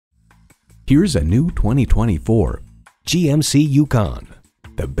Here's a new 2024 GMC Yukon.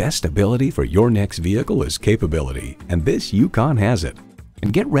 The best ability for your next vehicle is capability, and this Yukon has it.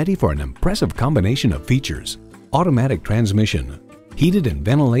 And get ready for an impressive combination of features: automatic transmission, heated and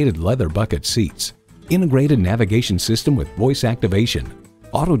ventilated leather bucket seats, integrated navigation system with voice activation,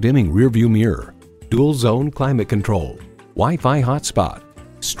 auto-dimming rearview mirror, dual-zone climate control, Wi-Fi hotspot,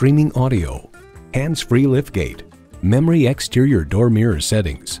 streaming audio, hands-free liftgate, memory exterior door mirror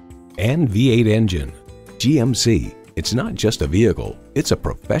settings, and V8 engine. GMC, it's not just a vehicle, it's a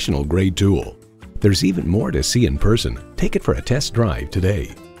professional-grade tool. There's even more to see in person. Take it for a test drive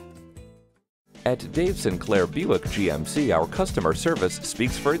today. At Dave Sinclair Buick GMC, our customer service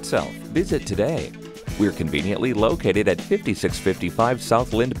speaks for itself. Visit today. We're conveniently located at 5655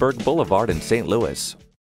 South Lindbergh Boulevard in St. Louis.